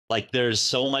Like there's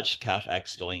so much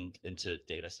CapEx going into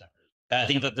data centers. And I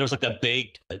think that there's like a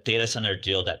big data center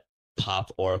deal that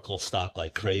popped Oracle stock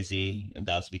like crazy. And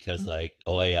that's because like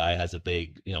OAI has a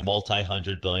big,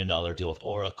 multi-hundred-billion-dollar deal with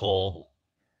Oracle.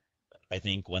 I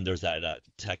think when there's that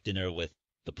tech dinner with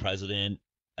the president,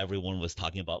 everyone was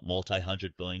talking about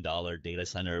multi-hundred-billion-dollar data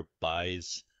center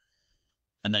buys.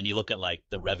 And then you look at like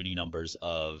the revenue numbers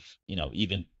of,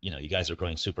 even, you guys are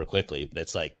growing super quickly, but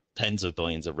it's like tens of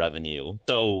billions of revenue.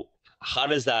 So how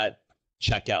does that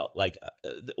check out? Like,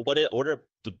 what are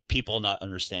the people not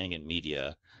understanding in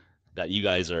media that you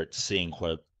guys are seeing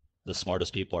where the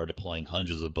smartest people are deploying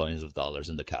hundreds of billions of dollars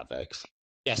into CapEx?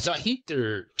 Yeah, so I think there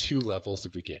are two levels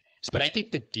of beginnings, but I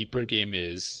think the deeper game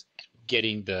is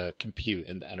getting the compute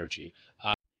and the energy.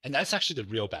 And that's actually the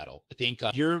real battle. I think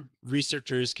your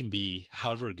researchers can be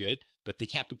however good, but they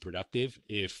can't be productive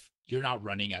if you're not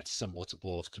running at some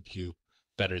multiple of compute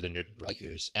better than your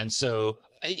peers. And so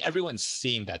I think everyone's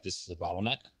seeing that this is a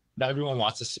bottleneck. Now everyone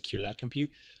wants to secure that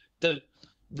compute. The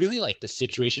really like the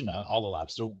situation on all the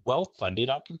labs, they're well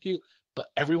funded on compute, but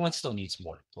everyone still needs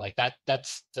more. Like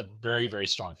that's a very, very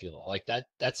strong feel. Like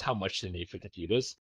that's how much the need for compute is.